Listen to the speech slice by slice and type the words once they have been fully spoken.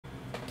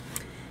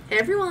Hey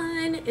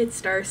everyone,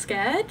 it's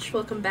StarSketchh.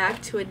 Welcome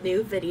back to a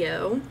new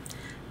video.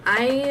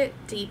 I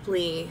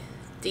deeply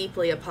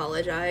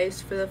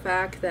apologize for the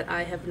fact that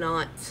I have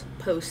not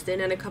posted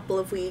in a couple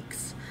of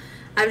weeks.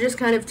 I've just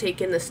kind of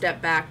taken the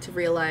step back to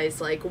realize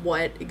like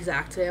what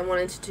exactly I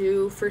wanted to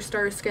do for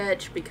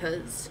StarSketchh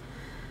because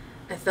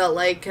I felt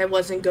like I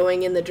wasn't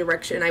going in the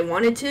direction I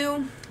wanted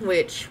to,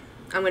 which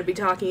I'm going to be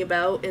talking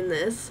about in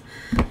this.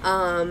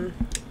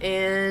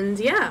 And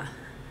yeah.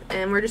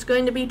 And we're just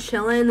going to be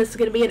chilling. This is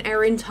going to be an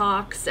Erin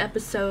Talks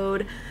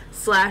episode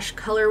 /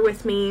 color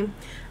with me.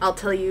 I'll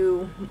tell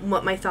you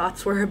what my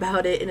thoughts were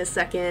about it in a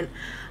second.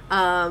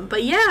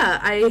 But yeah,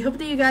 I hope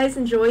that you guys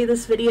enjoy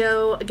this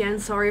video. Again,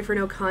 sorry for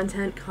no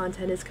content.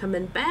 Content is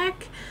coming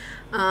back.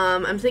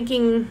 I'm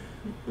thinking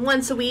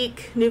once a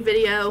week, new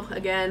video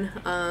again,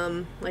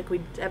 like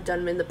we have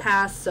done in the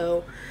past,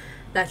 so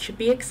that should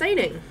be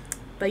exciting.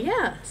 But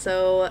yeah,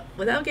 so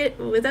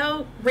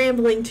without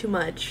rambling too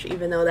much,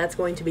 even though that's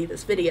going to be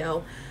this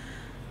video,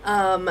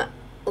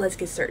 let's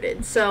get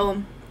started.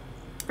 So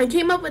I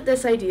came up with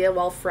this idea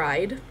while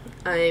fried.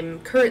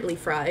 I'm currently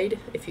fried,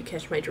 if you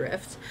catch my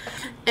drift.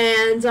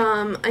 And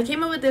I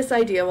came up with this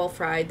idea while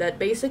fried that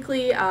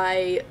basically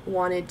I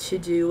wanted to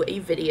do a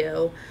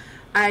video.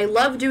 I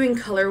love doing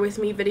color with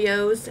me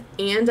videos,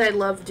 and I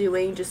love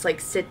doing just like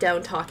sit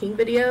down talking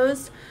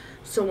videos.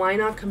 So why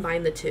not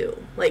combine the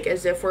two? Like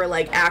as if we're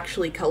like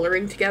actually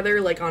coloring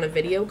together, like on a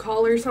video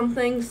call or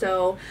something.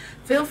 So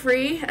feel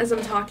free, as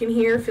I'm talking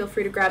here, feel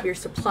free to grab your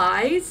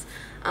supplies.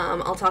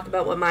 I'll talk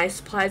about what my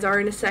supplies are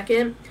in a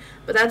second.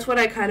 But that's what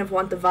I kind of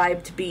want the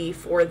vibe to be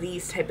for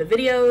these type of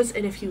videos.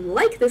 And if you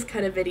like this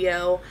kind of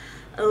video,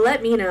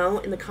 let me know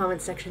in the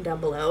comment section down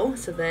below,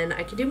 so then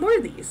I can do more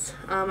of these.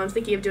 I'm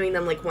thinking of doing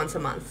them like once a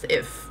month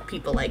if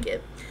people like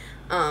it.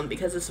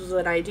 Because this was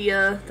an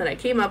idea that I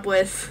came up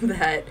with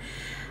that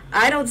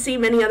I don't see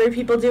many other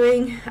people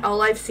doing.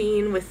 All I've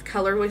seen with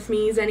color with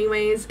me's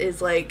anyways is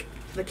like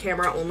the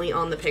camera only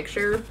on the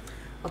picture.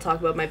 I'll talk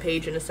about my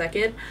page in a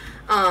second.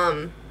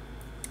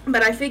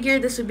 But I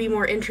figured this would be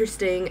more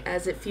interesting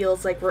as it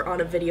feels like we're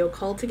on a video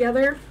call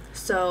together.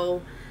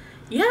 So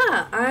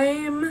yeah,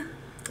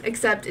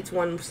 except it's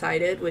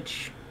one-sided,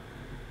 which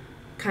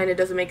kind of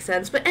doesn't make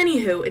sense, but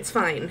anywho, it's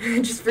fine.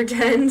 Just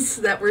pretend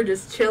that we're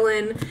just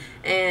chilling,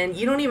 and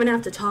you don't even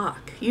have to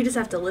talk. You just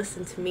have to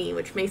listen to me,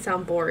 which may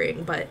sound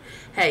boring, but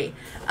hey,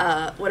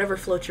 whatever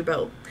floats your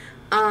boat.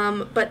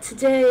 But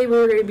today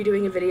we're going to be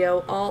doing a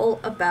video all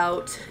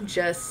about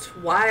just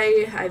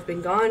why I've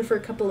been gone for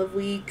a couple of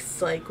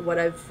weeks, like what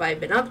I've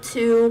been up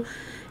to,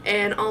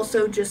 and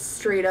also just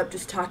straight up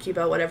just talking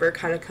about whatever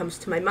kind of comes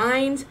to my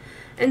mind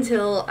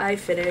until I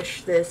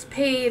finish this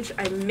page.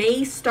 I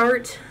may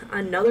start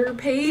another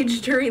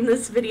page during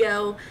this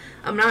video.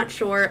 I'm not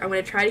sure. I'm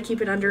going to try to keep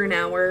it under an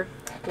hour.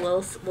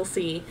 We'll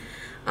see.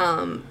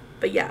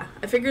 But yeah,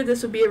 I figured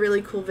this would be a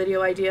really cool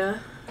video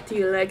idea. Do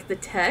you like the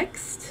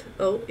text?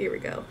 Oh, here we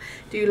go.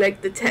 Do you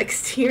like the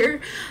text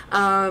here?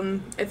 I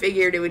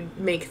figured it would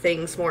make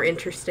things more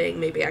interesting.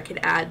 Maybe I could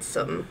add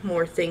some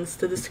more things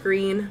to the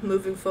screen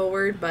moving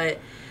forward, but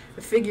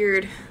I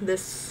figured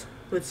this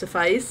would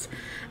suffice.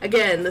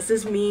 Again, this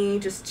is me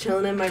just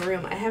chilling in my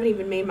room. I haven't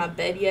even made my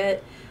bed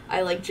yet.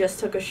 I like just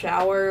took a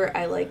shower.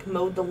 I like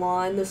mowed the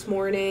lawn this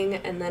morning,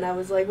 and then I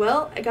was like,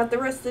 well, I got the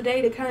rest of the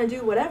day to kind of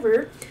do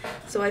whatever.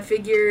 So I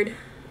figured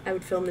I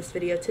would film this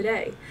video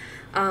today.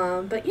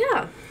 But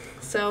yeah,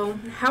 so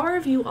how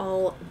have you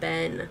all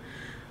been?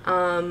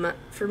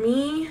 For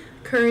me,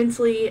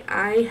 currently,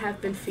 I have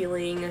been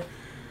feeling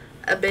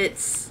a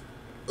bit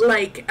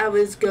like I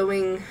was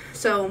going,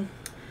 so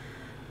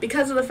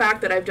because of the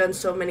fact that I've done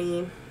so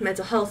many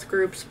mental health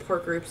groups,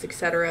 support groups,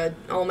 etc.,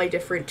 all my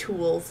different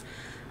tools,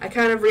 I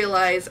kind of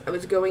realized I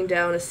was going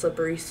down a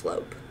slippery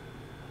slope.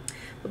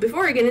 But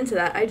before I get into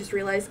that, I just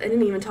realized I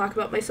didn't even talk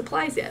about my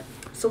supplies yet.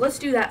 So let's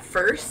do that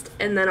first,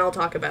 and then I'll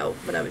talk about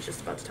what I was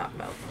just about to talk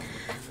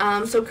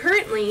about. So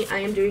currently, I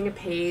am doing a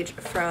page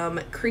from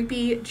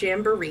Creepy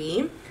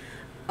Jamboree.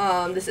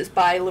 This is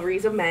by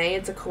Louisa May.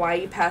 It's a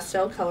kawaii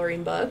pastel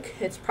coloring book.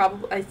 It's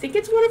probably, I think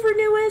it's one of her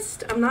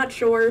newest. I'm not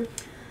sure,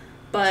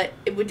 but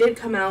it did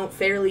come out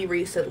fairly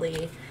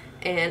recently,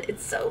 and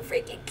it's so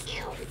freaking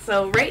cute.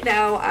 So right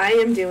now, I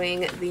am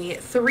doing the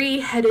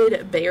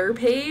three-headed bear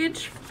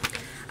page.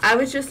 I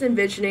was just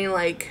envisioning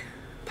like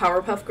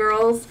Powerpuff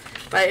Girls,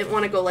 but I didn't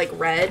want to go like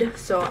red,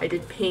 so I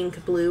did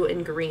pink, blue,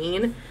 and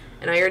green.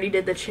 And I already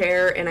did the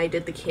chair, and I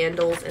did the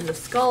candles and the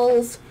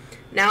skulls.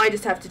 Now I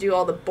just have to do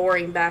all the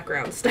boring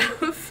background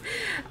stuff.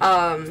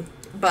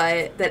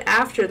 But then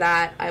after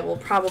that, I will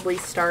probably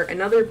start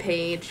another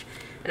page.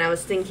 And I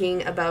was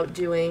thinking about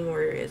doing,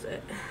 where is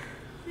it?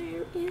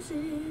 Where is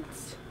it?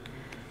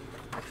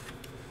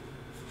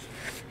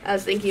 I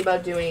was thinking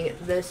about doing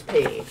this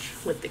page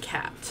with the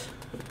cat.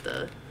 With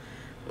the,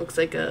 looks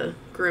like a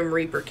Grim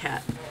Reaper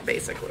cat,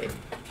 basically.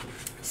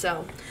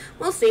 So,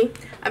 we'll see.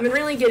 I've been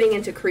really getting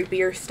into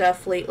creepier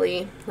stuff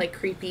lately. Like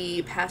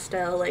creepy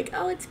pastel, like,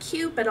 oh, it's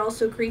cute, but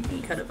also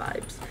creepy kind of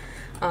vibes.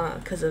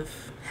 because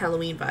of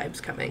Halloween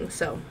vibes coming.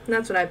 So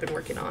that's what I've been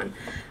working on.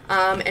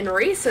 And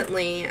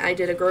recently I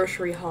did a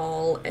grocery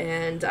haul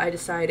and I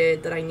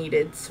decided that I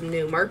needed some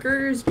new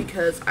markers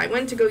because I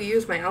went to go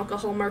use my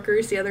alcohol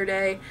markers the other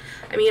day.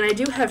 I mean, I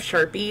do have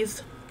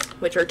Sharpies,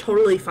 which are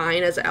totally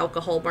fine as an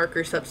alcohol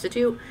marker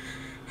substitute.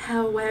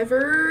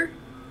 However,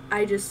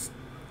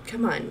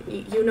 come on,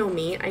 you know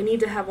me, I need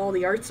to have all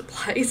the art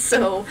supplies,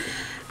 so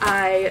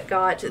I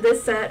got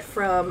this set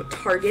from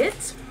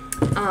Target.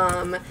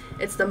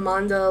 It's the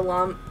Mondo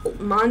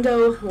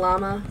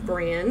Llama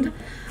brand,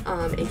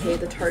 aka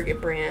the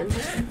Target brand,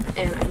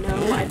 and I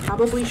know I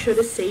probably should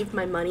have saved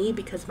my money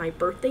because my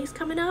birthday's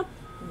coming up.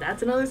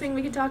 That's another thing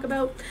we could talk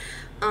about.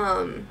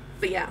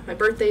 But yeah, my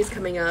birthday's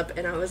coming up,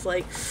 and I was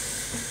like,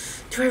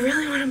 do I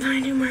really want to buy a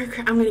new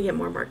marker? I'm gonna get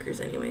more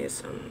markers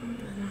anyways.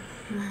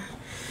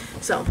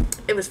 So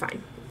it was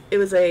fine. It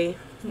was a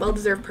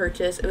well-deserved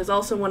purchase. It was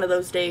also one of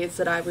those days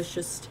that I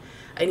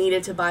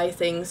needed to buy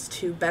things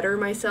to better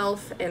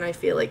myself, and I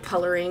feel like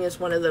coloring is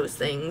one of those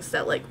things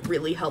that like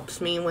really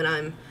helps me when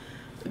I'm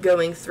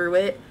going through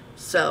it.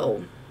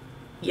 So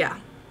yeah,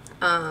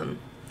 but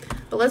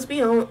let's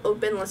be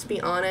open, let's be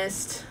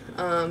honest,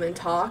 and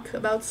talk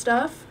about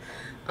stuff.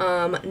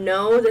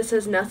 No, this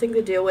has nothing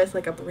to do with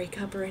like a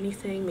breakup or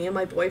anything. Me and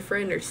my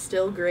boyfriend are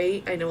still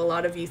great. I know a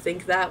lot of you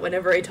think that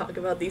whenever I talk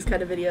about these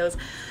kind of videos.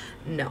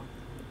 No.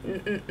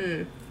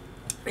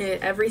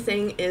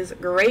 Everything is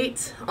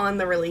great on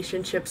the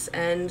relationships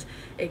end,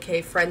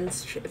 aka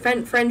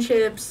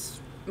friendships,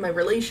 my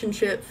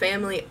relationship,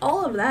 family,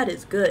 all of that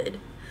is good.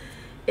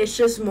 It's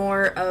just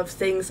more of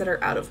things that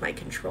are out of my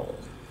control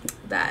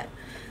that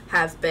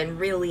have been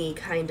really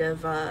kind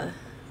of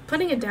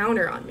putting a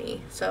downer on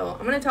me. So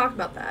I'm going to talk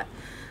about that,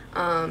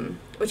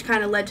 which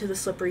kind of led to the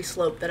slippery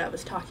slope that I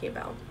was talking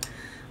about.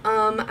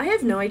 I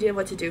have no idea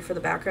what to do for the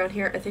background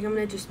here. I think I'm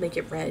going to just make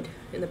it red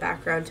in the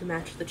background to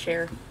match the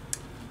chair.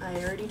 I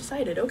already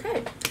decided.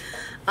 Okay.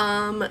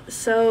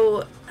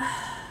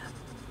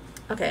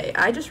 Okay,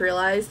 I just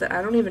realized that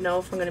I don't even know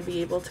if I'm going to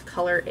be able to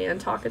color and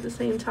talk at the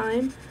same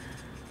time.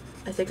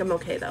 I think I'm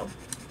okay, though.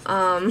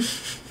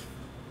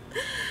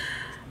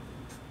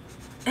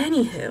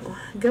 Anywho,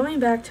 going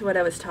back to what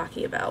I was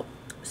talking about.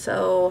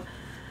 So,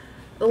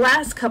 the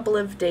last couple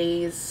of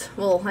days,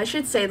 well, I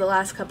should say the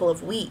last couple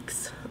of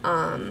weeks,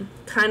 kind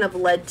of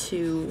led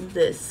to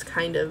this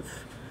kind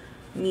of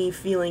me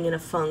feeling in a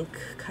funk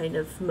kind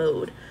of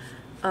mode.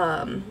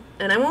 And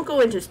I won't go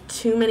into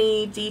too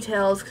many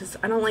details because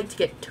I don't like to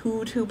get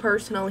too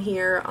personal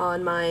here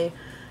on my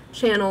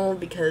channel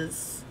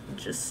because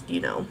just,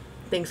 you know,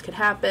 things could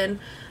happen.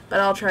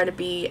 But I'll try to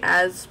be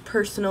as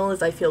personal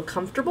as I feel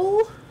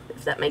comfortable,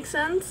 if that makes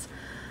sense.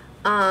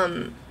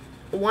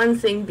 One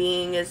thing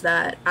being is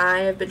that I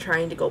have been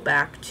trying to go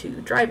back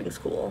to driving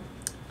school.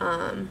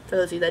 For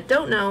those of you that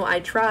don't know, I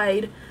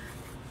tried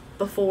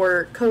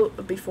before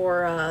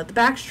the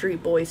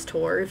Backstreet Boys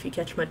tour, if you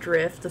catch my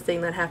drift, the thing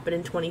that happened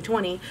in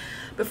 2020.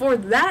 Before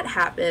that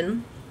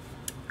happened,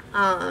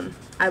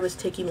 I was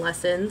taking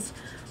lessons,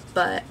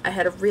 but I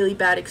had a really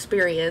bad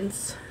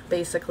experience.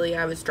 Basically,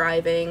 I was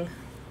driving,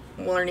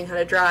 learning how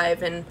to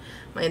drive, and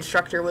my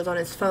instructor was on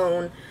his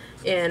phone,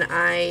 and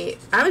I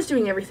was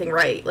doing everything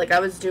right. Like,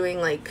 I was doing,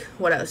 like,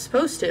 what I was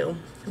supposed to,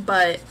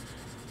 but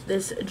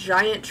this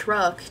giant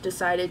truck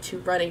decided to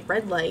run a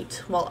red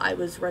light while I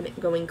was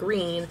going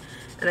green,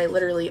 and I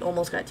literally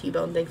almost got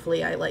T-boned.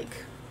 Thankfully, I,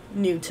 like,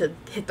 knew to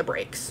hit the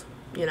brakes,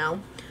 you know?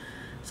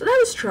 So that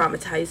was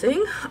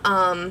traumatizing.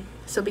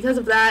 So because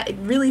of that, it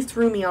really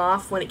threw me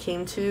off when it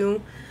came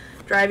to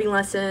driving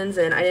lessons,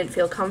 and I didn't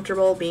feel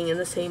comfortable being in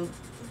the same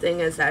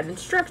thing as that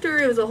instructor.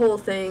 It was a whole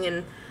thing,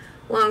 and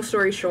long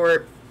story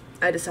short,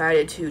 I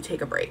decided to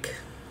take a break,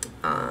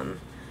 and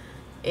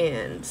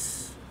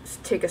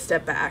take a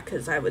step back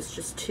because I was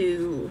just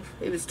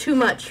it was too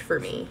much for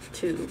me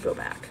to go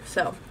back.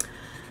 So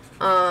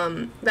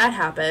that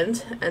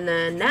happened, and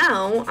then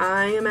now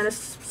I am at a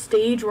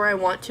stage where I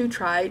want to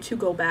try to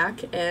go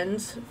back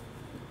and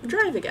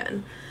drive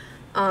again.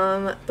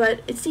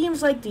 But it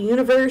seems like the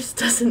universe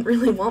doesn't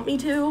really want me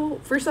to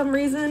for some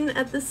reason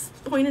at this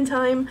point in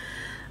time,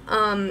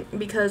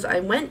 because I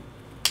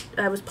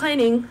was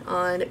planning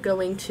on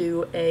going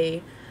to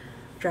a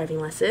driving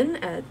lesson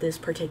at this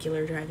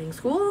particular driving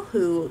school,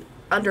 who,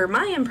 under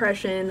my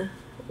impression,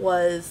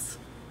 was,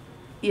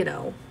 you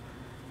know,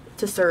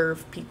 to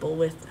serve people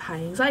with high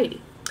anxiety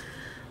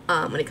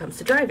when it comes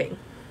to driving.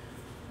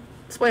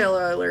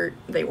 Spoiler alert,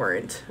 they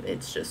weren't.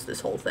 It's just this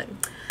whole thing.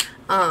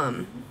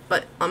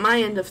 But on my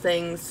end of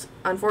things,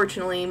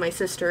 unfortunately, my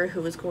sister,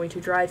 who was going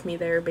to drive me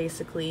there,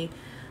 basically,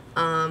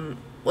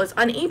 was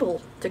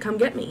unable to come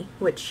get me,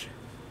 which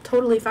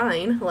totally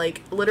fine.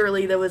 Like,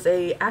 literally, there was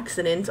a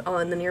accident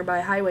on the nearby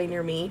highway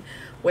near me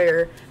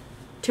where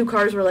two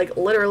cars were, like,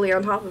 literally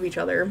on top of each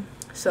other.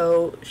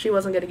 So she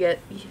wasn't going to get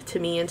to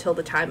me until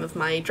the time of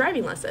my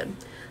driving lesson.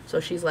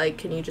 So she's like,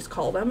 can you just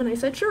call them? And I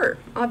said, sure,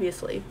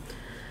 obviously.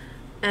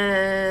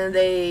 And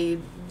they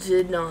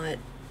did not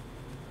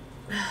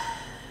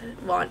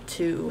want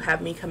to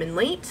have me come in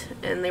late,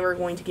 and they were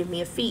going to give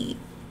me a fee.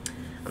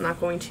 I'm not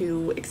going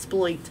to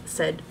exploit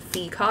said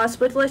fee cost,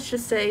 but let's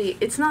just say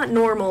it's not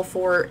normal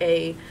for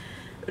a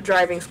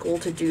driving school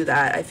to do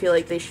that. I feel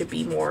like they should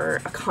be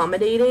more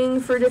accommodating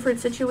for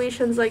different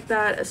situations like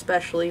that,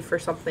 especially for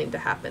something to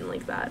happen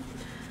like that,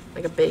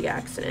 like a big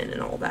accident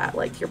and all that.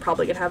 Like, you're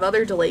probably gonna have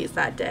other delays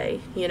that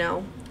day, you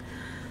know,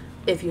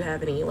 if you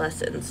have any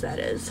lessons, that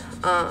is.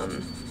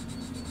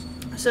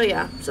 So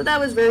yeah, so that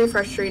was very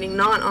frustrating,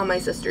 not on my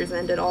sister's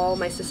end at all.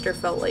 My sister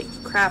felt like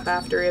crap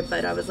after it,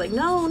 but I was like,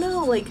 no,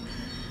 like,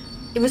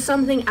 it was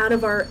something out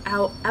of our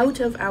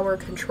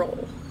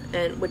control,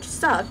 and which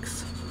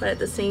sucks, but at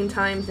the same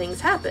time,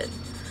 things happen.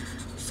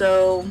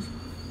 So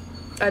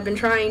I've been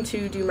trying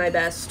to do my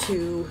best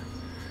to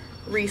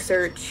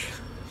research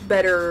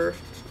better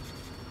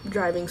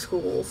driving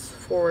schools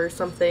for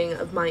something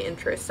of my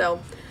interest. So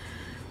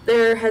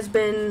it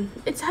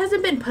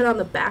hasn't been put on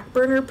the back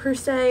burner per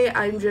se.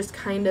 I'm just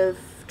kind of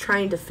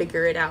trying to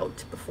figure it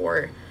out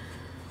before,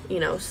 you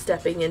know,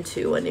 stepping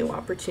into a new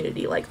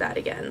opportunity like that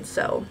again.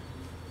 So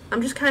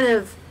I'm just kind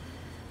of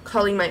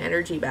calling my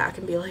energy back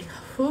and be like,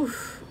 whew,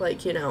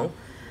 like, you know,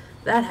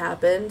 that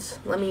happened.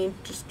 Let me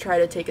just try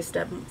to take a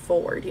step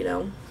forward, you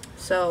know?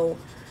 So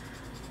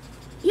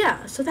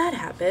yeah, so that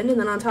happened. And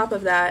then on top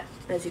of that,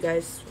 as you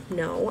guys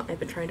know, I've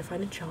been trying to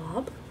find a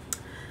job.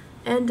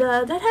 And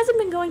that hasn't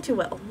been going too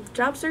well.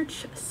 Job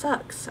search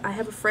sucks. I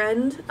have a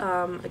friend,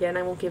 again,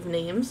 I won't give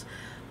names,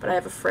 but I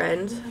have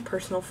a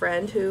personal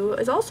friend, who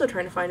is also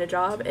trying to find a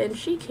job, and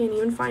she can't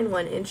even find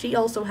one. And she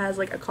also has,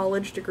 like, a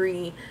college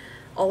degree,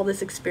 all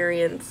this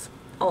experience,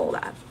 all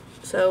that.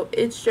 So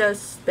it's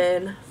just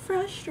been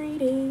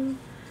frustrating.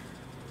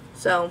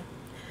 So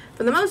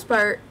for the most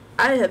part,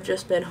 I have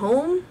just been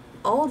home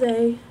all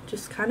day,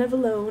 just kind of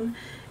alone,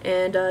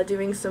 and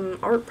doing some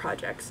art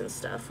projects and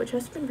stuff, which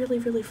has been really,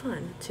 really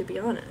fun, to be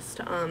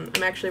honest. I'm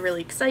actually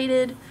really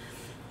excited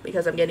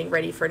because I'm getting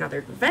ready for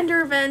another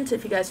vendor event.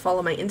 If you guys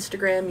follow my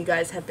Instagram, you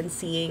guys have been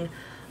seeing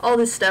all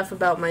this stuff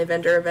about my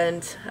vendor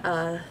event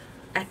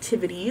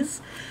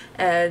activities,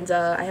 and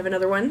I have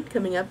another one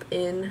coming up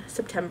in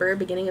September,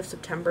 beginning of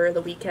September,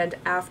 the weekend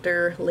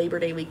after Labor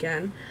Day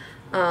weekend,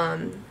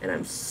 and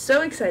I'm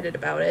so excited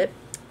about it.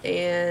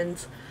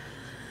 And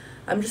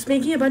I'm just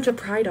making a bunch of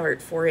Pride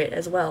art for it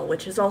as well,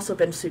 which has also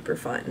been super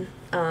fun.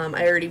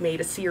 I already made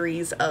a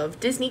series of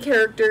Disney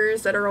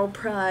characters that are all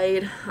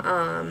Pride,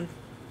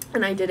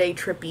 and I did a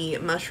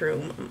trippy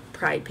mushroom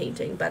Pride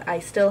painting, but I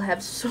still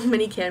have so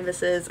many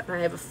canvases, and I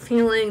have a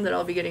feeling that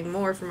I'll be getting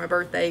more for my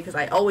birthday, because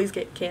I always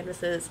get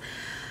canvases,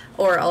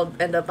 or I'll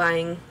end up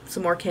buying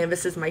some more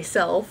canvases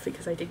myself,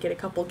 because I did get a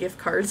couple gift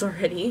cards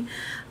already.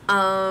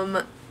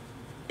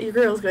 Your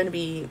girl's going to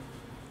be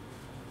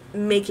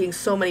making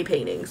so many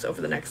paintings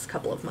over the next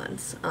couple of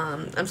months.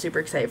 I'm super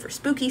excited for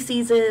spooky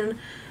season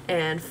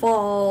and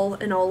fall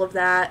and all of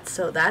that,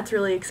 so that's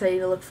really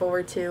exciting to look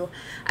forward to.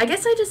 I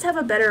guess I just have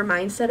a better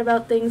mindset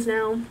about things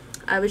now.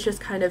 I was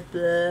just kind of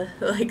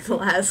like the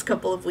last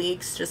couple of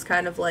weeks, just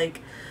kind of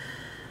like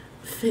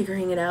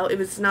figuring it out. It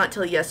was not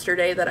till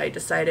yesterday that I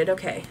decided,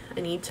 okay,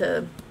 I need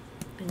to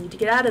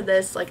get out of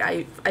this. Like,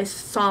 I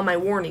saw my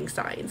warning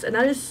signs, and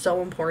that is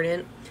so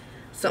important.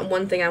 So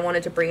one thing I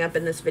wanted to bring up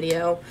in this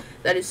video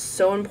that is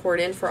so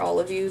important for all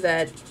of you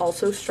that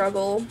also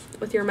struggle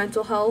with your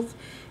mental health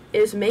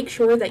is make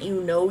sure that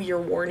you know your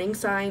warning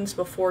signs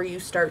before you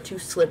start to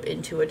slip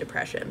into a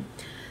depression.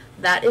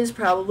 That is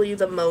probably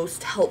the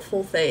most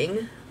helpful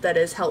thing that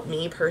has helped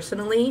me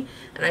personally,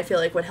 and I feel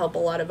like would help a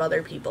lot of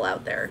other people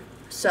out there.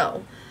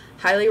 So,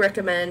 highly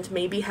recommend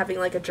maybe having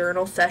like a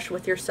journal sesh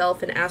with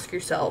yourself and ask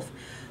yourself,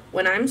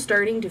 when I'm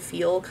starting to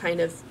feel kind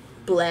of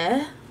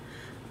bleh,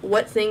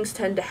 what things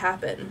tend to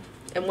happen,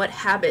 and what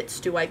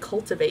habits do I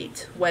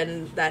cultivate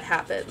when that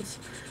happens?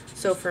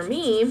 So for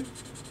me,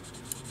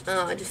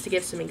 just to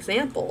give some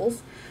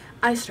examples,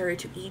 I started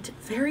to eat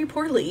very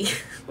poorly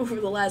over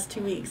the last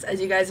 2 weeks.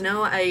 As you guys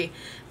know, I've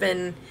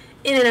been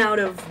in and out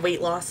of weight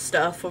loss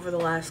stuff over the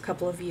last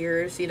couple of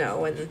years, you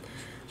know, and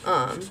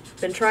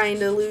been trying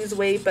to lose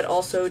weight, but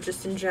also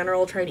just in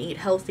general trying to eat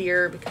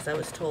healthier because I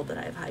was told that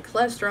I have high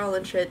cholesterol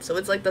and shit, so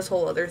it's like this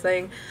whole other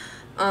thing.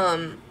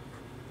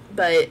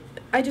 But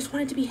I just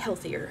wanted to be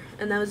healthier,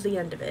 and that was the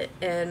end of it.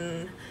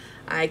 And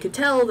I could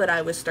tell that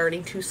I was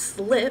starting to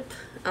slip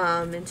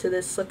into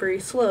this slippery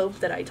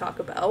slope that I talk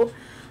about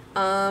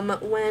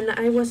when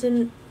I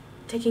wasn't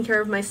taking care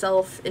of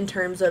myself in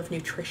terms of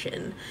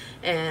nutrition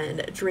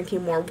and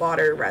drinking more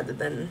water rather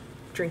than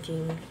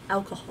drinking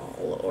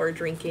alcohol or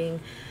drinking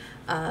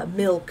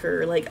milk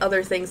or like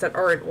other things that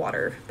aren't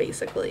water,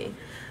 basically.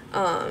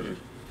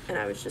 And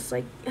I was just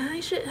like, I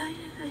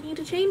need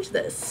to change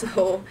this.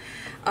 So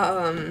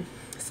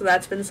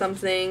that's been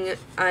something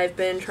I've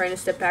been trying to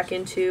step back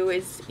into,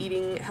 is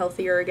eating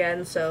healthier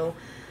again. So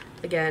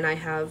again, I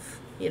have,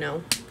 you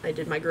know, I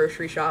did my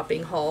grocery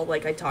shopping haul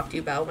like I talked to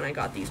you about when I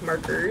got these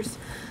markers.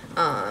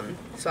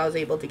 So I was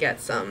able to get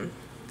some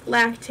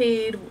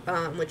Lactaid,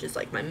 which is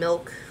like my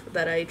milk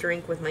that I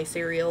drink with my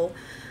cereal.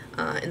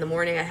 In the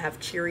morning I have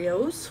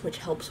Cheerios, which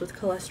helps with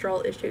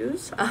cholesterol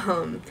issues.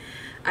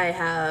 I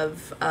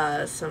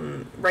have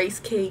some rice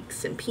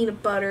cakes and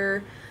peanut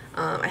butter.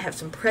 I have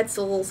some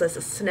pretzels as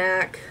a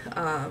snack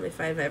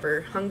if I'm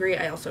ever hungry.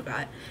 I also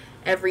got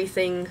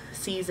everything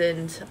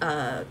seasoned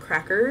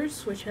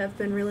crackers, which have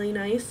been really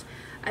nice.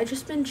 I've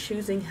just been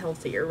choosing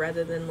healthier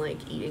rather than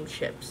like eating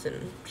chips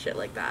and shit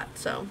like that.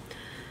 So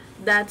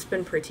that's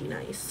been pretty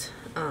nice.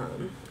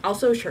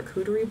 Also,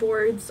 charcuterie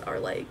boards are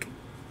like,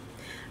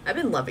 I've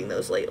been loving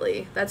those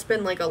lately. That's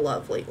been like a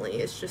love lately.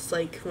 It's just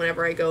like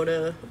whenever I go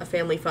to a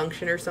family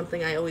function or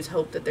something, I always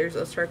hope that there's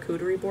a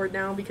charcuterie board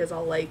now, because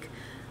I'll like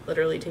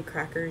literally take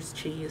crackers,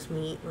 cheese,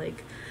 meat,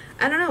 like,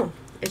 I don't know.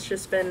 It's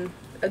just been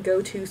a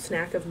go-to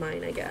snack of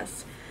mine, I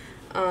guess.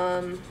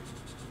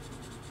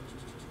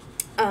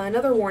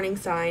 Another warning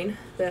sign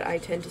that I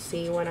tend to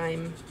see when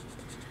I'm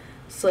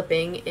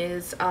slipping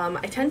is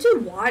I tend to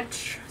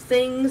watch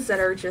things that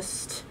are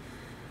just,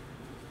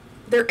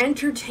 they're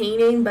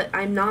entertaining, but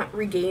I'm not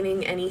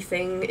regaining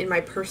anything in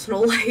my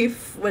personal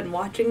life when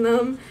watching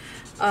them.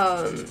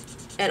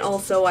 And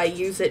also I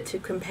use it to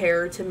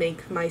compare to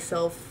make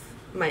myself,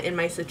 in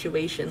my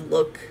situation,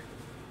 look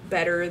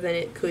better than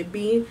it could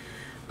be.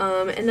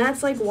 And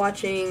that's like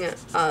watching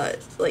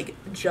like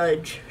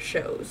judge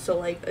shows. So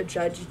like a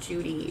Judge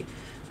Judy,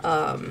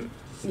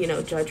 you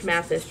know, Judge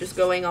Mathis, just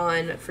going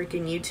on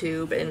freaking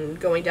YouTube and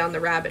going down the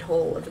rabbit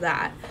hole of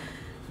that.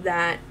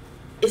 That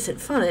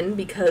isn't fun,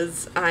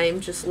 because I'm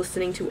just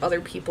listening to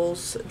other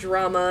people's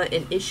drama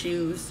and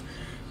issues,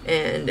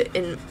 and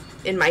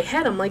in my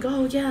head I'm like,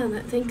 oh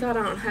yeah, thank God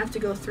I don't have to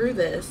go through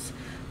this.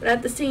 But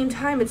at the same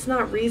time, it's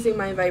not raising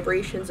my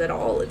vibrations at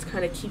all. It's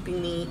kind of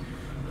keeping me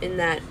in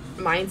that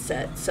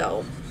mindset.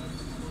 So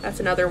that's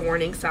another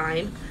warning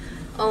sign.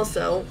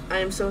 Also,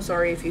 I'm so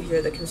sorry if you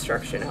hear the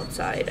construction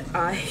outside.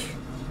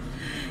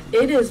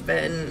 It has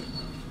been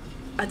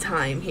a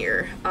time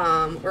here.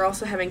 We're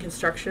also having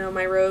construction on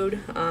my road.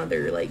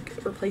 They're like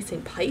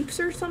replacing pipes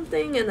or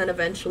something, and then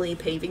eventually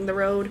paving the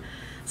road.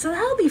 So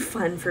that'll be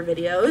fun for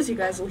videos. You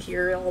guys will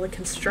hear all the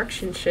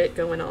construction shit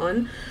going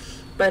on.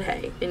 But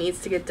hey, it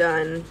needs to get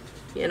done.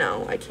 You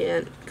know, I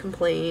can't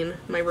complain.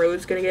 My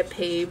road's gonna get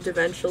paved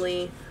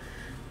eventually.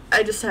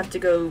 I just have to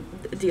go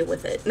deal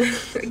with it,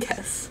 I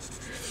guess.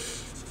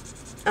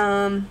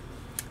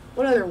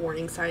 What other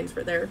warning signs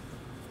were there?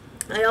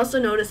 I also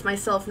noticed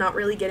myself not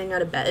really getting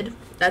out of bed.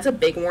 That's a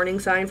big warning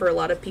sign for a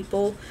lot of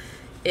people,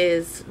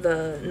 is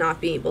the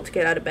not being able to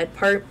get out of bed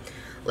part.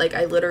 Like,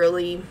 I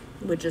literally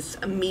would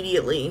just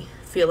immediately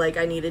feel like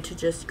I needed to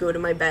just go to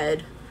my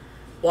bed,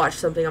 watch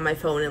something on my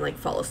phone, and like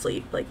fall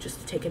asleep, like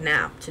just to take a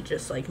nap, to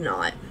just like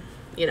not,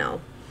 you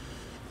know,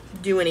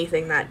 do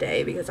anything that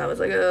day, because I was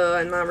like, oh,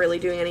 I'm not really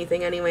doing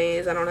anything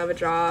anyways. I don't have a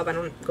job. I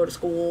don't go to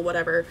school,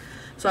 whatever.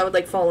 So I would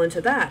like fall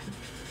into that.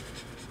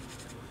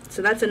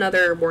 So that's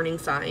another warning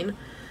sign.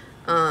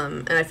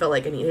 And I felt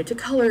like I needed to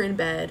color in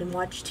bed and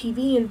watch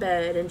TV in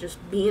bed and just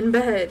be in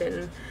bed.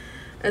 And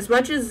as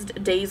much as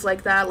days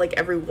like that, like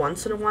every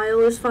once in a while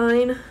is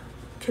fine,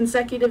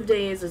 consecutive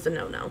days is a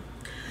no-no.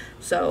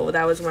 So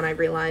that was when I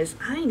realized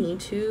I need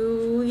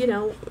to, you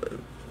know,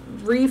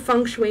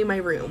 refeng shui my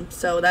room.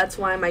 So that's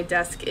why my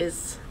desk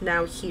is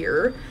now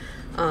here.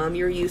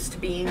 You're used to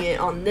being it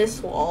on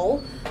this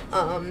wall,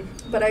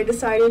 but I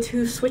decided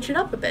to switch it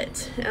up a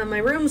bit. My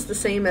room's the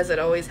same as it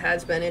always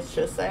has been. It's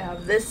just I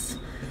have this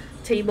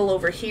table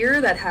over here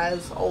that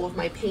has all of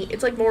my paint.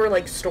 It's like more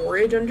like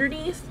storage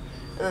underneath,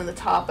 and then the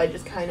top I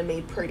just kind of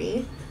made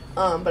pretty.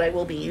 But I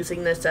will be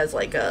using this as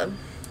like a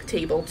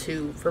table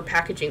for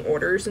packaging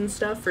orders and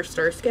stuff for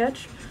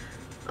StarSketchh.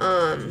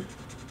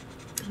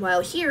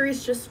 While here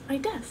is just my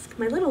desk,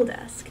 my little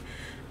desk,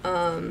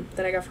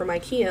 that I got from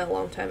IKEA a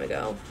long time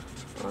ago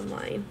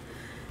online.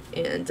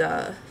 And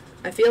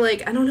I feel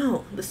like, I don't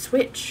know, the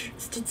switch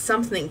did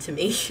something to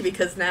me,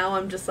 because now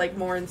I'm just like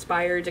more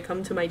inspired to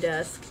come to my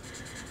desk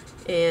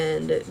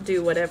and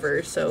do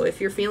whatever. So if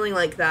you're feeling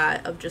like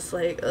that, of just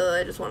like,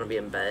 I just want to be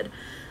in bed,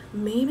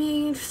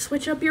 maybe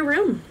switch up your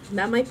room.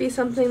 That might be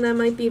something that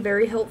might be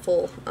very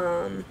helpful.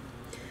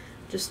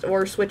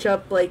 Or switch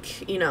up,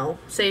 like, you know,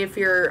 say if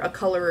you're a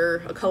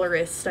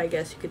colorist, I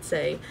guess you could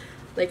say,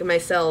 like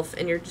myself,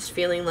 and you're just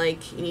feeling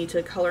like you need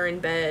to color in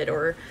bed,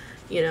 or,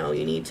 you know,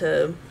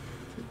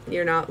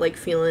 you're not like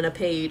feeling a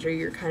page, or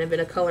you're kind of in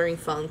a coloring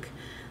funk,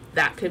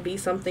 that could be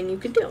something you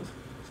could do.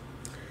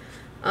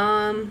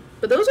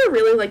 But those are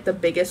really like the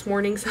biggest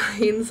warning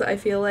signs, I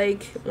feel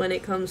like, when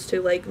it comes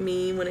to like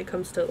me, when it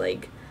comes to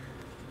like,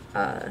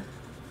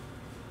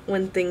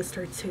 when things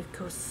start to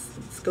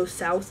go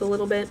south a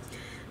little bit.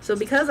 So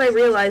because I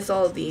realized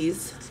all of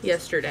these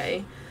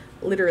yesterday,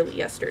 literally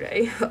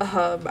yesterday,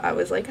 I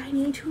was like, I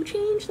need to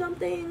change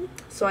something.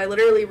 So I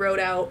literally wrote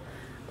out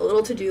a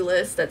little to-do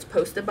list that's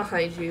posted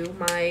behind you.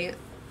 My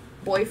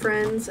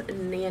boyfriend's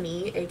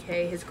nanny,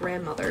 aka his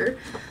grandmother,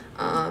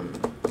 I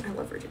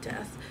love her to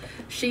death.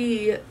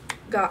 She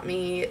got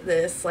me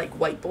this like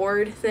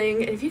whiteboard thing.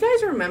 And if you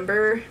guys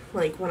remember,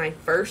 like when I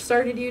first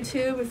started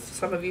YouTube, if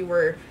some of you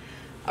were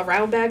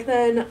around back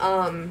then,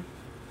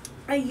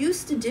 I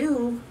used to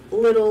do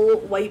little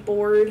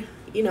whiteboard,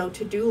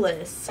 to-do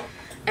lists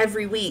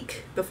every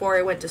week before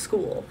I went to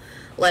school.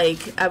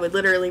 Like, I would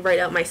literally write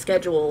out my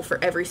schedule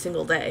for every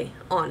single day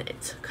on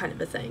it, kind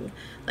of a thing.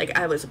 Like,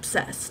 I was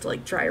obsessed.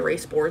 Like, dry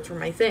erase boards were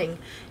my thing.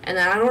 And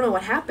then I don't know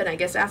what happened. I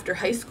guess after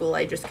high school,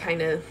 I just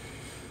kind of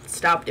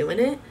stopped doing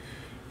it.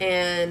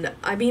 And,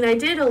 I mean, I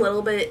did a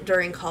little bit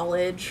during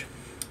college,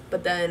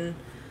 but then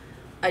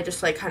I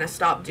just, like, kind of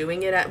stopped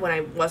doing it when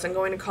I wasn't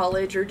going to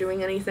college or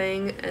doing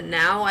anything. And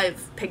now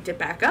I've picked it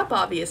back up,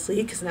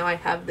 obviously, because now I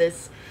have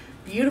this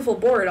beautiful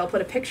board. I'll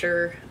put a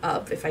picture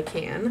up if I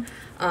can.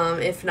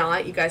 If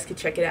not, you guys could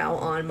check it out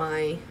on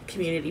my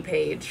community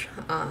page.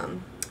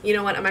 You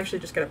know what? I'm actually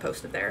just going to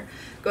post it there.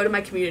 Go to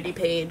my community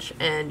page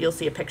and you'll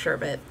see a picture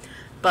of it.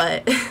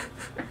 But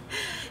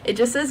it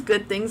just says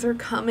good things are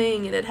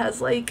coming, and it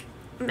has, like,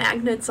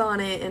 magnets on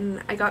it,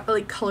 and I got,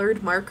 like,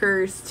 colored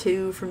markers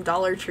too from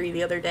Dollar Tree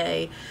the other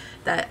day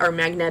that are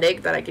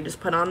magnetic that I could just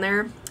put on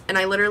there. And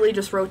I literally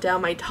just wrote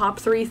down my top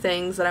 3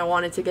 things that I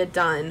wanted to get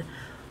done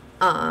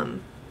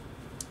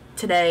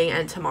today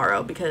and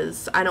tomorrow,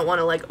 because I don't want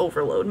to, like,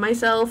 overload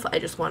myself. I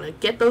just want to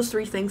get those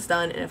 3 things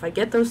done, and if I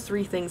get those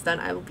 3 things done,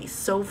 I will be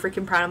so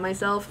freaking proud of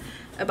myself.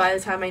 And by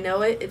the time I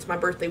know it, it's my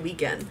birthday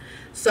weekend.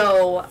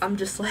 So I'm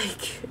just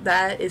like,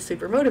 that is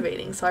super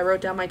motivating. So I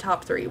wrote down my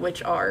top 3,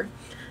 which are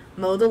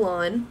mow the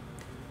lawn,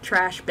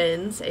 trash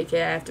bins,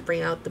 aka I have to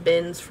bring out the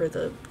bins for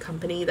the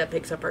company that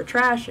picks up our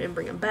trash and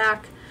bring them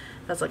back.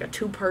 That's like a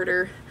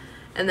 2-parter.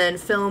 And then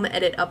film,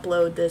 edit,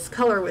 upload this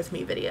Color With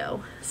Me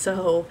video.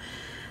 So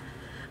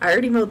I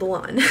already mowed the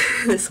lawn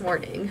this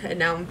morning, and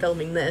now I'm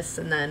filming this,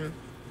 and then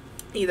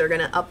either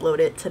gonna upload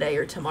it today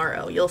or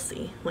tomorrow. You'll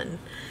see when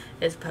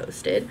it's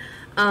posted.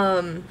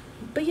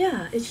 But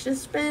yeah, it's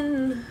just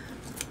been,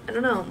 I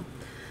don't know.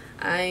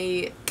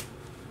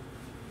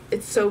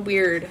 It's so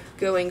weird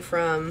going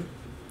from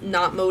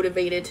not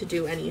motivated to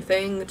do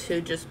anything to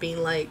just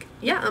being like,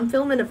 yeah, I'm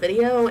filming a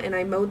video and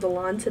I mowed the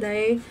lawn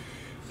today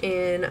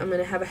and I'm going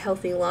to have a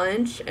healthy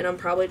lunch and I'm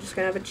probably just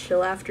going to have a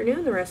chill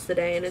afternoon the rest of the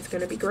day and it's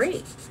going to be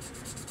great.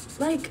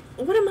 Like,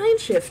 what a mind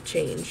shift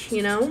change,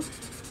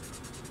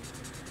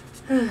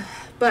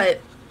 But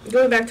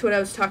going back to what I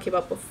was talking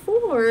about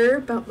before,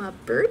 about my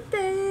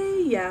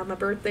birthday. Yeah, my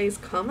birthday's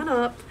coming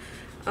up.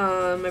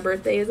 My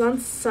birthday is on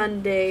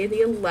Sunday,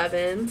 the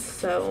 11th,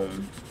 so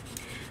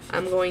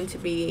I'm going to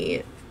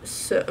be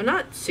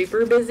not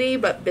super busy,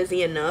 but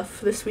busy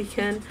enough this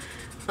weekend.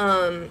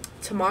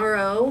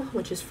 Tomorrow,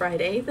 which is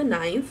Friday, the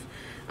 9th,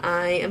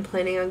 I am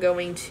planning on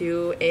going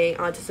to a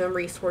Autism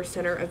Resource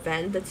Center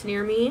event that's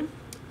near me,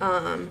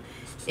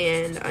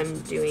 and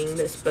I'm doing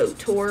this boat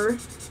tour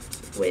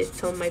with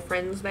some of my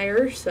friends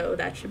there, so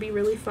that should be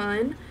really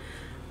fun.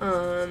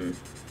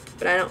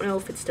 But I don't know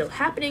if it's still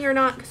happening or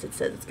not, because it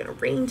says it's going to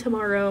rain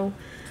tomorrow.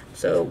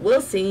 So we'll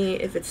see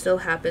if it still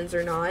happens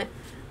or not.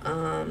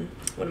 One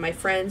of my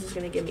friends is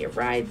going to give me a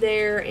ride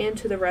there and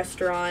to the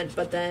restaurant.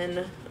 But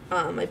then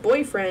my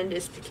boyfriend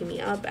is picking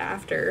me up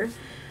after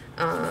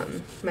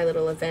my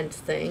little event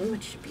thing,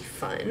 which should be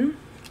fun.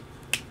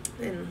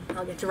 And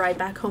I'll get to ride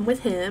back home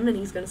with him, and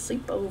he's going to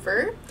sleep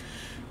over.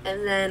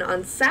 And then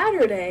on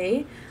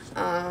Saturday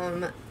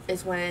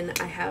is when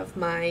I have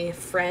my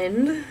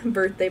friend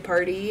birthday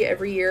party.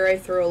 Every year I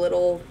throw a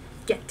little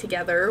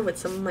get-together with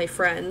some of my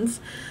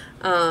friends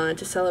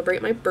to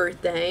celebrate my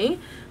birthday.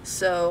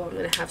 So I'm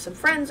going to have some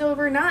friends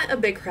over, not a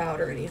big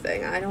crowd or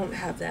anything. I don't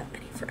have that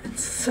many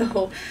friends.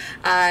 So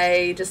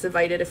I just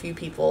invited a few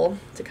people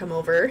to come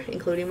over,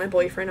 including my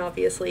boyfriend,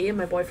 obviously. And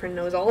my boyfriend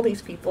knows all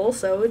these people,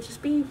 so it'd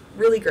just be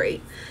really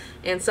great.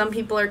 And some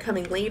people are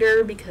coming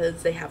later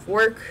because they have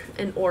work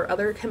and or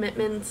other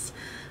commitments.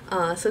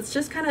 So it's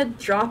just kind of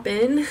drop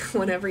in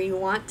whenever you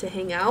want to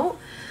hang out,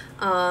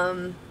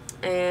 and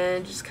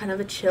just kind of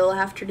a chill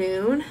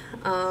afternoon.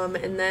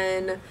 And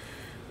then,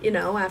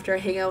 after I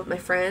hang out with my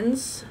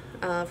friends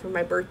for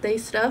my birthday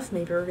stuff,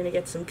 maybe we're going to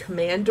get some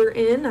Commander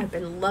in. I've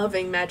been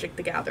loving Magic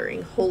the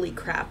Gathering. Holy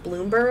crap,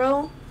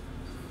 Bloomborough,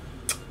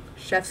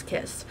 chef's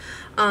kiss.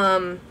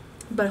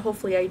 But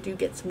hopefully I do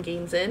get some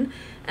games in.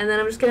 And then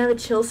I'm just going to have a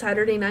chill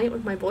Saturday night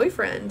with my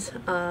boyfriend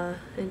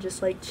and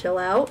just, like, chill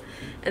out.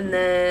 And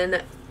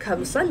then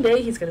come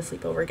Sunday, he's going to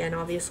sleep over again,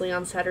 obviously,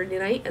 on Saturday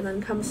night. And then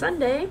come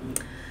Sunday,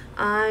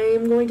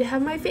 I'm going to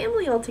have my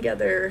family all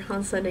together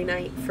on Sunday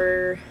night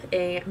for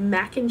a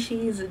mac and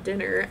cheese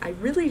dinner. I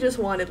really just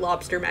wanted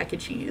lobster mac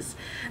and cheese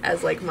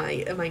as, like,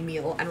 my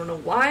meal. I don't know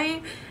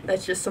why.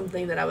 That's just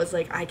something that I was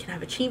like, I can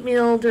have a cheat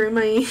meal during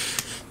my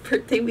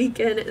birthday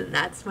weekend, and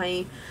that's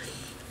my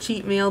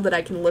cheat meal that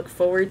I can look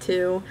forward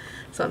to.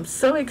 So I'm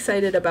so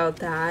excited about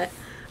that.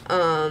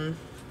 And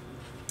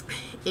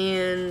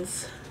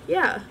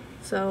yeah,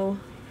 so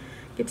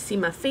get to see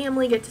my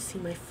family, get to see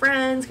my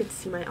friends, get to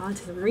see my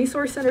Autism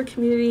Resource Center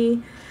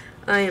community.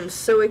 I am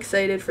so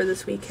excited for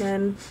this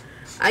weekend.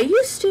 I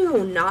used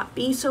to not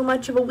be so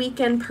much of a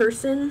weekend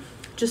person,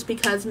 just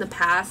because in the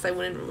past I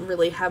wouldn't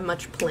really have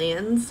much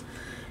plans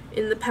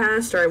in the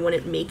past, or I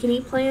wouldn't make any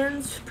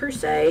plans per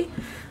se.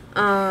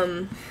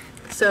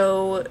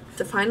 So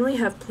to finally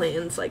have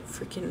plans like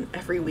freaking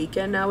every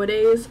weekend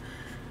nowadays,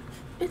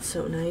 it's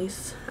so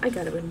nice, I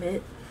gotta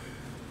admit.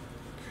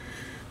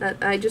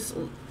 I just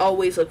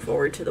always look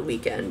forward to the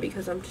weekend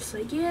because I'm just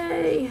like,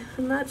 yay,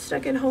 I'm not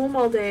stuck at home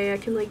all day. I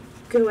can like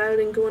go out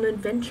and go on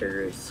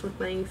adventures with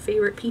my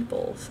favorite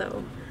people.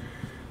 So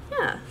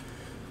yeah,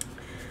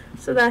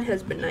 so that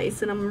has been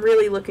nice, and I'm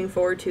really looking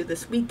forward to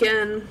this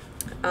weekend.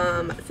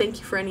 Thank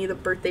you for any of the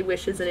birthday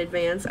wishes in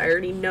advance. I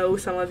already know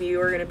some of you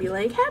are going to be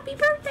like, happy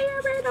birthday,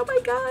 Erin, oh my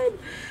god,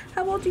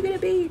 how old are you going to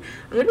be?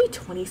 I'm going to be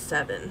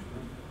 27.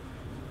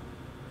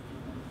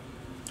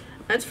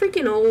 That's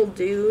freaking old,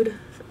 dude.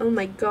 Oh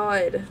my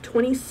god,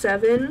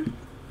 27?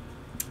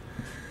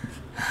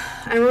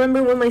 I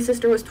remember when my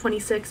sister was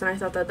 26 and I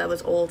thought that that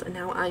was old, and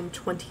now I'm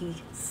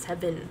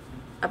 27.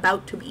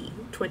 About to be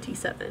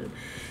 27.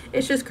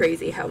 It's just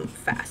crazy how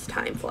fast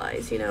time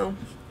flies, you know?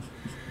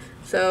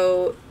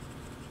 So,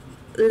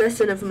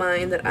 lesson of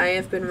mine that I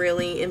have been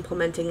really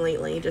implementing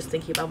lately, just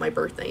thinking about my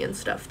birthday and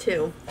stuff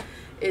too,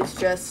 is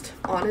just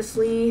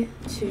honestly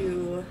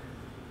to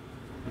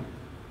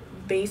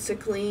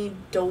basically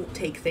don't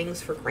take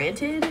things for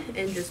granted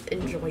and just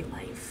enjoy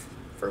life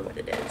for what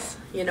it is.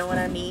 You know what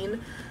I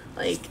mean?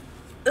 Like,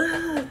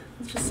 it's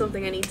just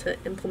something I need to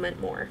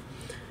implement more.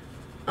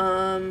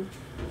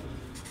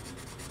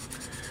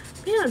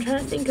 Yeah, I'm trying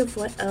to think of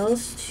what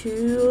else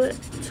to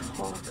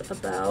talk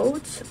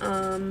about.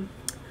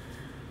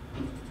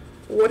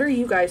 What are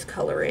you guys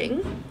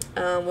coloring?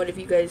 What have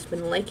you guys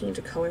been liking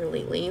to color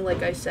lately?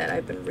 Like I said,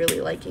 I've been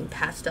really liking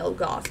pastel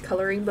goth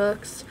coloring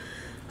books.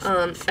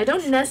 I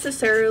don't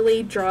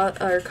necessarily draw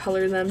or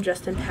color them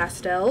just in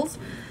pastels.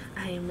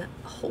 I'm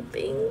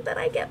hoping that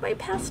I get my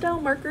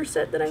pastel marker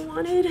set that I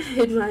wanted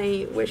in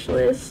my wish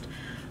list.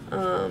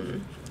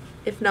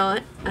 If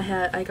not,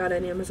 I got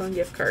an Amazon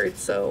gift card,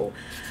 so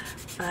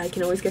I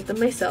can always get them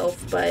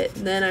myself, but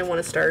then I want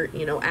to start,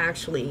 you know,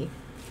 actually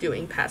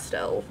doing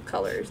pastel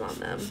colors on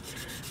them.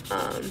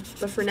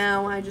 But for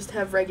now, I just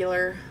have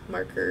regular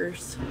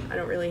markers. I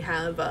don't really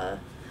have, I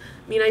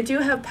mean, I do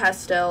have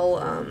pastel,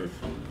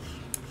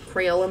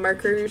 Crayola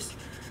markers,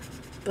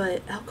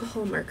 but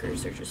alcohol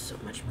markers are just so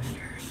much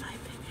better in my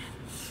opinion.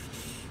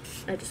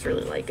 I just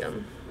really like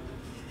them.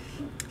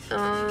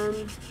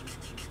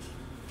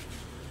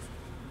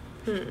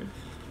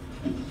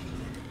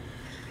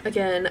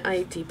 Again,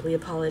 I deeply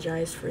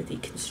apologize for the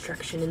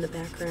construction in the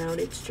background.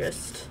 It's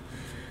just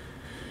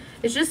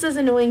as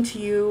annoying to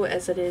you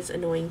as it is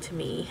annoying to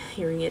me,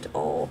 hearing it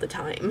all the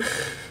time.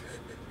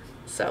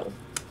 So,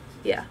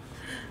 yeah.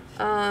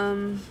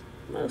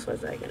 What else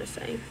was I gonna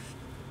say?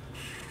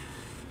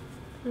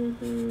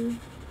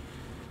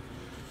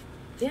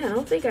 Yeah, I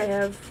don't think I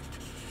have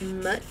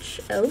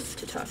much else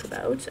to talk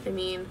about. I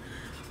mean,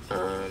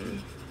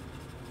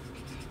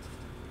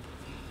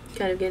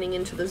 kind of getting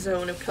into the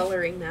zone of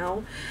coloring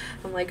now.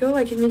 I'm like, oh,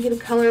 I can make it a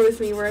color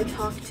with me where I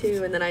talk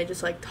to, and then I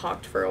just like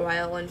talked for a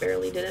while and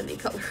barely did any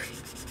coloring.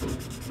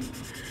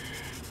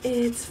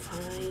 It's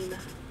fine.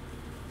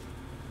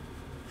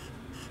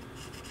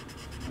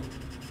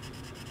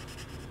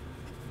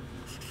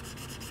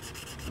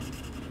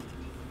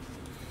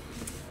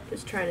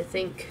 Just trying to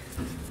think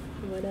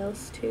what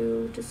else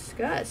to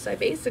discuss. I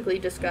basically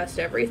discussed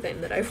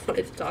everything that I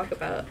wanted to talk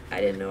about. I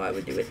didn't know I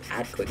would do it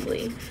that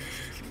quickly.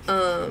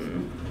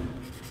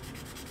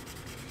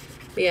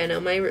 But yeah, no,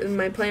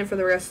 my plan for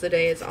the rest of the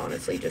day is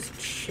honestly just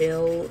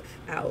chill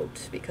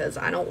out, because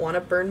I don't want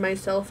to burn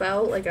myself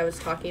out like I was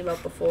talking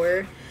about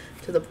before,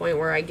 to the point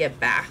where I get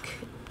back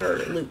or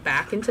loop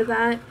back into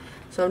that.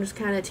 So I'm just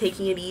kind of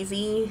taking it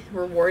easy,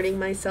 rewarding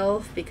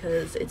myself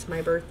because it's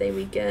my birthday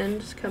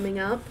weekend coming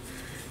up,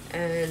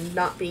 and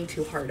not being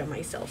too hard on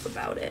myself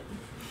about it.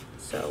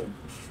 So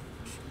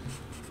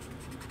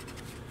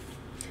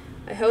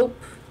I hope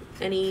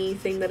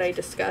anything that I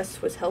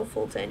discussed was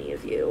helpful to any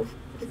of you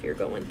if you're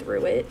going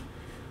through it.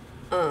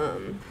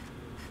 I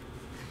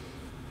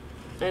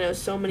know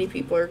so many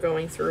people are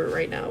going through it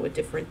right now with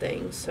different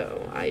things,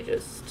 so I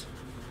just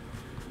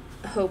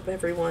hope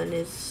everyone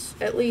is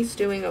at least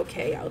doing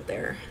okay out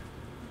there.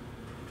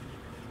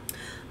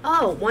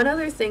 Oh, one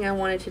other thing I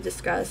wanted to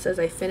discuss as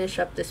I finish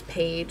up this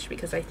page,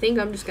 because I think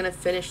I'm just going to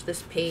finish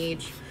this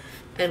page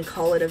and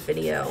call it a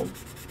video,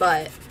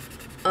 but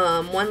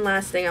one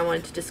last thing I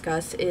wanted to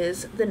discuss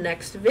is the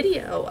next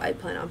video I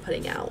plan on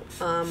putting out.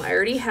 I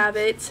already have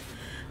it,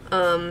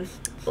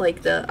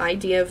 like the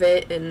idea of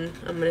it, and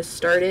I'm going to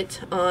start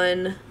it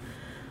on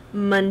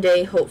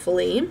Monday,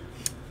 hopefully.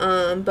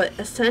 But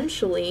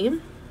essentially,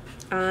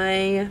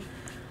 I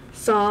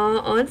saw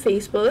on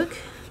Facebook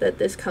that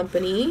this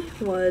company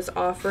was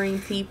offering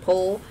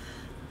people,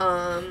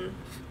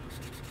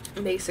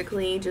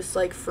 basically just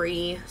like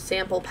free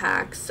sample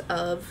packs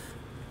of,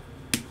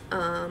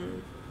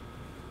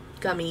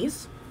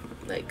 gummies,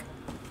 like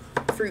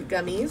fruit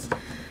gummies,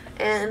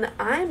 and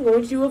I'm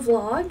going to do a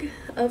vlog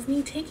of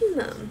me taking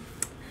them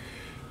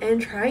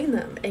and trying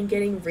them and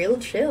getting real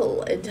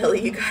chill and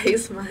telling you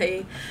guys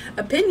my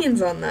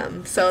opinions on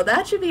them. So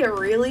that should be a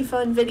really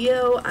fun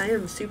video. I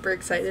am super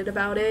excited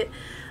about it.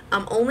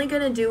 I'm only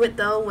going to do it,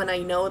 though, when I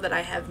know that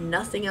I have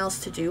nothing else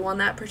to do on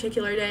that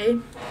particular day.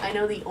 I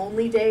know the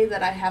only day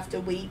that I have to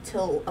wait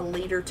till a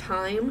later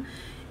time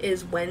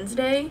is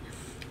Wednesday,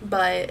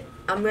 but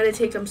I'm going to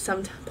take them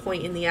some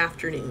point in the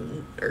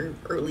afternoon or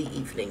early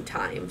evening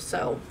time,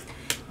 so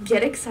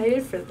get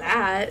excited for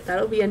that.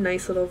 That'll be a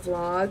nice little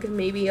vlog.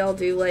 Maybe I'll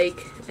do, like,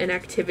 an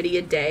activity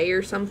a day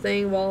or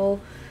something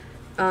while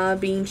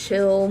being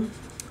chill.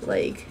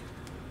 Like,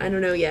 I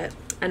don't know yet.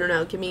 I don't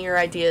know. Give me your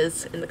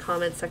ideas in the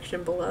comment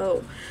section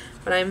below.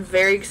 But I'm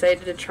very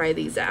excited to try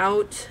these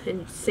out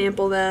and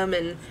sample them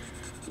and,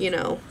 you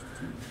know,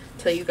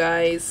 tell you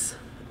guys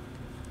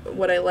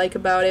what I like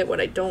about it, what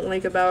I don't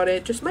like about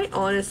it, just my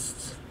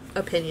honest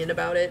opinion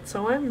about it.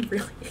 So I'm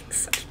really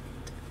excited.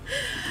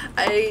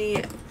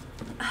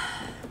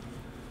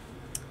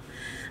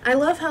 I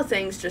love how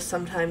things just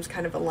sometimes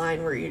kind of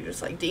align where you're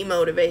just like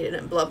demotivated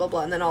and blah blah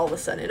blah, and then all of a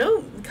sudden,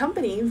 oh, the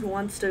company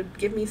wants to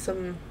give me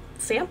some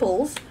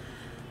samples.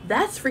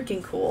 That's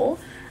freaking cool.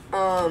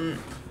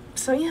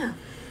 So yeah,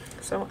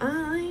 so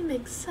I'm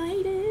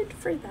excited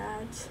for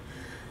that.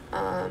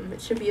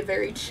 It should be a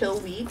very chill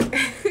week.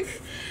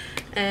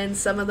 And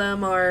some of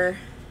them are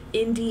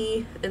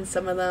indie and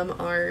some of them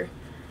are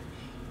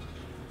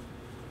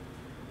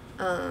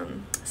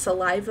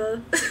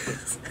saliva.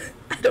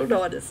 I don't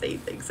know how to say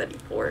things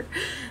anymore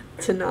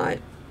to not,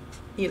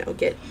 you know,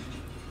 get,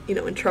 you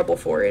know, in trouble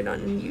for it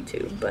on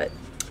YouTube, but,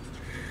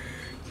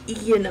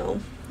 you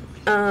know,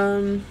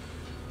 and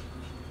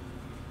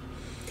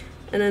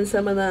then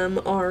some of them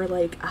are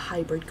like a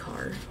hybrid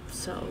car,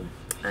 so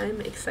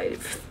I'm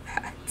excited for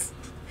that.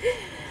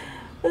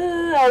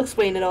 I'll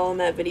explain it all in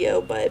that video,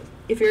 but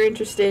if you're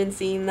interested in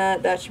seeing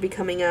that, that should be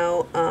coming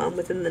out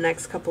within the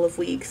next couple of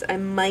weeks. I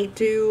might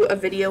do a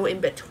video in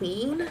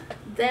between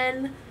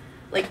then,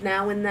 like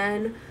now and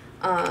then,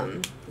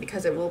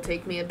 because it will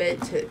take me a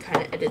bit to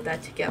kind of edit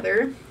that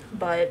together,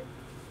 but,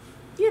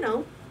 you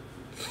know,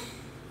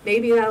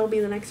 maybe that'll be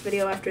the next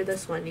video after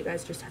this one. You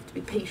guys just have to be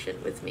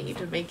patient with me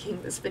to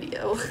making this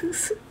video.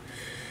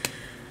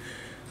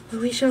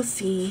 We shall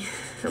see.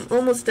 I'm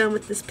almost done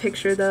with this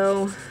picture,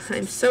 though.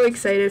 I'm so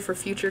excited for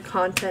future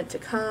content to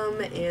come,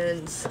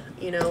 and,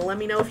 you know, let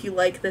me know if you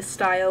like this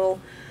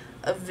style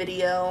of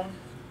video.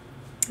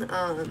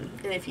 And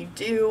if you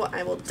do,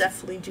 I will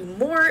definitely do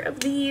more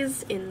of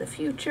these in the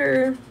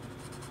future.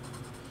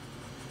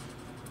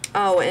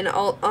 Oh, and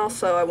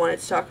also I wanted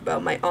to talk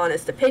about my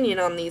honest opinion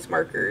on these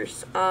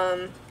markers.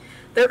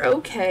 They're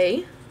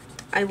okay.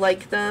 I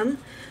like them.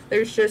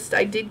 There's just,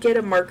 I did get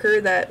a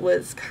marker that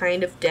was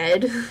kind of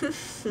dead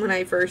when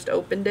I first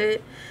opened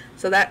it,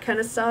 so that kind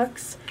of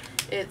sucks.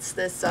 It's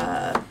this,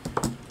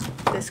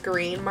 this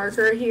green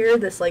marker here,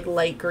 this, like,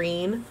 light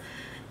green,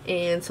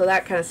 and so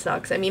that kind of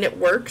sucks. I mean, it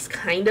works,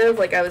 kind of.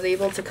 Like, I was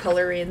able to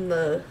color in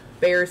the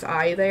bear's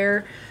eye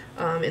there,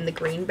 in the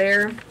green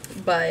bear,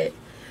 but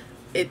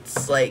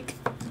it's, like,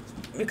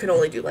 you can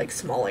only do, like,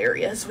 small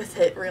areas with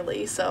it,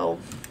 really, so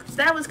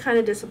that was kind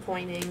of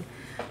disappointing,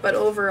 but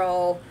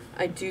overall,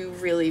 I do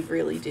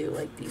really do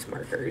like these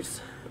markers,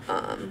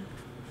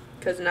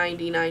 because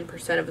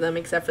 99% of them,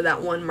 except for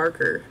that one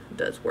marker,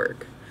 does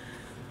work.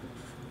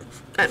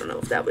 I don't know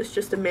if that was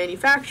just a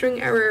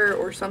manufacturing error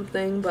or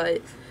something,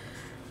 but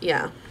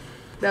yeah,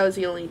 that was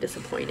the only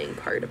disappointing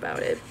part about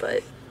it.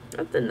 But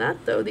other than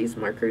that, though, these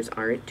markers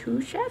aren't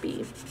too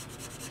shabby.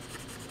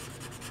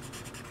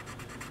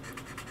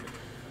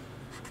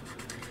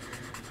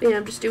 Yeah,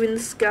 I'm just doing the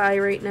sky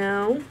right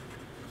now.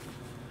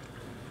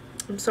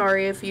 I'm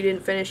sorry if you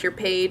didn't finish your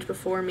page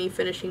before me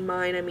finishing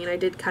mine. I mean, I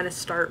did kind of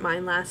start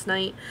mine last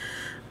night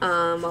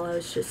while I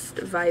was just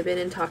vibing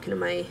and talking to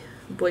my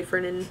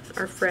boyfriend and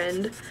our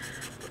friend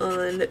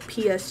on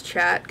PS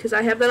Chat, because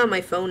I have that on my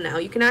phone now.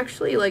 You can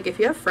actually, like, if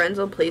you have friends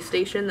on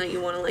PlayStation that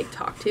you want to, like,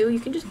 talk to, you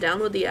can just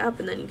download the app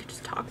and then you can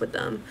just talk with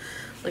them,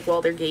 like,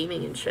 while they're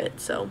gaming and shit.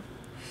 So,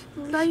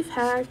 life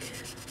hack.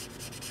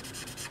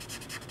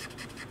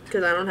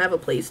 Because I don't have a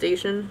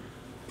PlayStation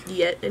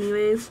yet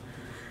anyways.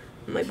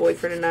 My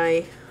boyfriend and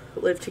I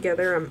live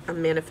together.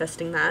 I'm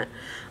manifesting that.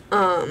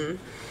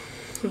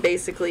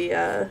 Basically,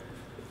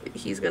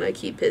 he's gonna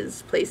keep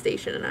his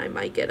PlayStation and I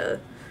might get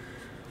a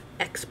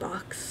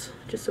Xbox,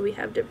 just so we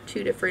have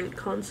two different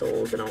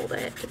consoles and all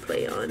that to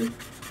play on.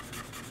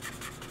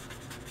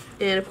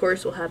 And of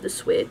course we'll have the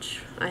Switch.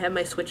 I have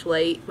my Switch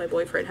Lite. My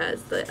boyfriend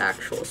has the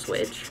actual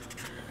Switch,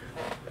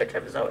 which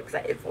I'm so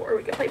excited for.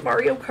 We can play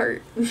Mario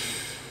Kart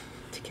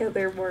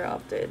together more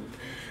often.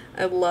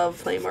 I love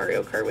playing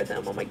Mario Kart with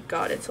him. Oh my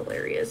god, it's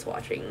hilarious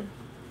watching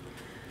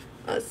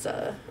us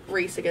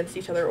race against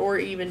each other, or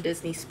even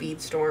Disney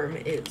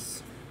Speedstorm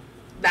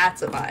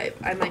that's a vibe.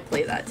 I might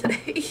play that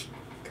today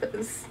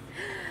because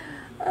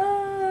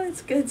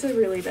it's good. It's a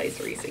really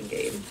nice racing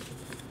game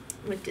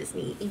with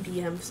Disney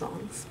EDM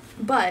songs.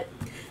 But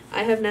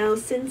I have now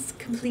since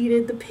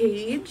completed the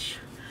page.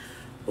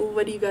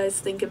 What do you guys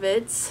think of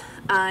it?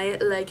 I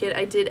like it.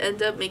 I did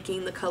end up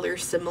making the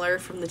colors similar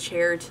from the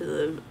chair to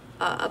the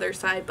other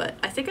side, but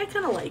I think I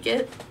kind of like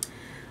it.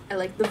 I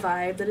like the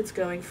vibe that it's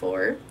going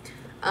for.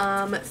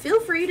 Feel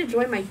free to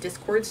join my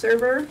Discord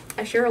server.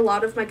 I share a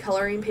lot of my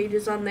coloring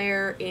pages on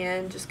there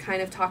and just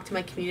kind of talk to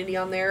my community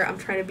on there. I'm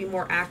trying to be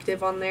more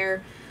active on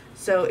there.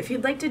 So if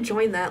you'd like to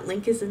join that,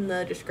 link is in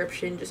the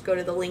description. Just go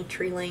to the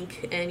Linktree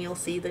link and you'll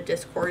see the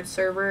Discord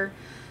server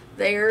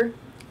there.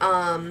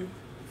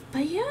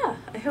 But yeah,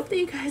 I hope that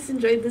you guys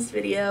enjoyed this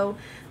video.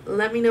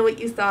 Let me know what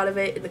you thought of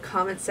it in the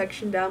comment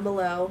section down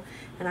below.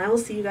 And I will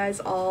see you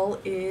guys all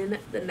in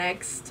the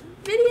next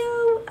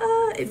video.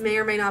 It may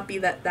or may not be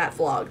that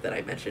vlog that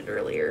I mentioned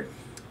earlier.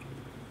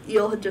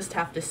 You'll just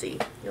have to see.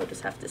 You'll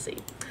just have to see.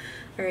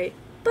 Alright,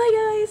 bye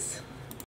guys!